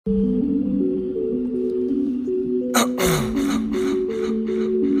Shit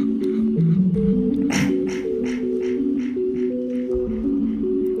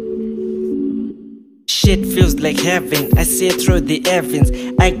feels like heaven, I see it through the heavens.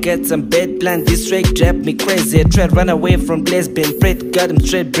 I got some bad plans, this track drive me crazy. I tried run away from lesbian, prayed got him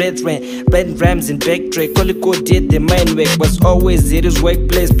straight brethren. Bad rhymes and backtrack, Colico did the mind work. Was always at his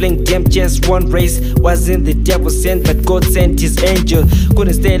workplace, playing game just one race. Wasn't the devil sent, but God sent his angel.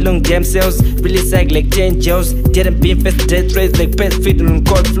 Couldn't stay long themselves, really psych like 10 jails. Didn't be infested death race like pets feeding on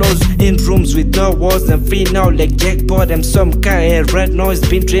cold floors. In rooms with no walls, I'm free now like jackpot. I'm some car air right now, it's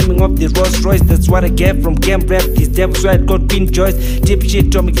been dreaming of the Rolls Royce. That's what I get from game rap, these devils right got pin joys. Deep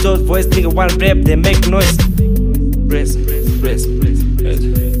shit, Tommy Close voice, nigga one rap, they make noise. Rest, rest, rest, rest, rest,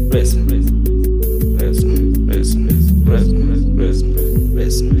 rest, rest, rest,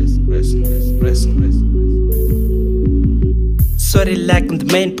 rest, rest, rest, rest. Sorry, like on the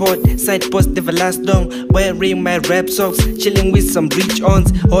main port, side post never last long. Wearing my rap socks, chilling with some rich ons.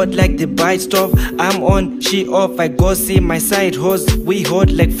 Hot like the bite stove, I'm on, she off. I go see my side hoes, we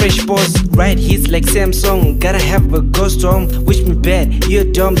hot like fresh balls. Write hits like Samsung, gotta have a ghost home. Wish me bad, you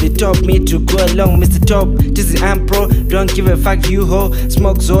dumb, they told me to go along. Mr. Top, this is I'm pro, don't give a fuck you ho.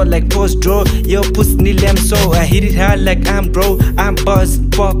 Smoke zo like post draw, yo pussy nilem so. I hit it hard like I'm bro, I'm boss,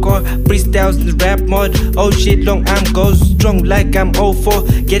 parkour, freestyles in the rap mode. Oh shit, long I'm ghost, strong like I'm 04,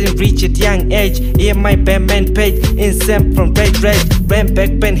 getting rich at young age. Hear my bandman page, insane from red rage. Ran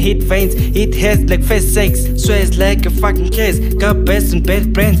back pen hit veins, hit heads like face sakes. Swears like a fucking case, got best and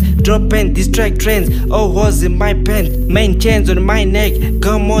bad brands. Drop pen, distract trends, oh hoes in my pants. Main chains on my neck,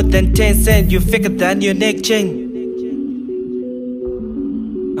 go more than 10 cents. You figure than your neck chain.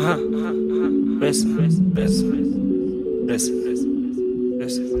 Rest, rest, rest, rest, rest, rest,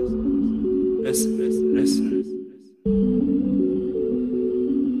 rest, rest, rest, rest, rest.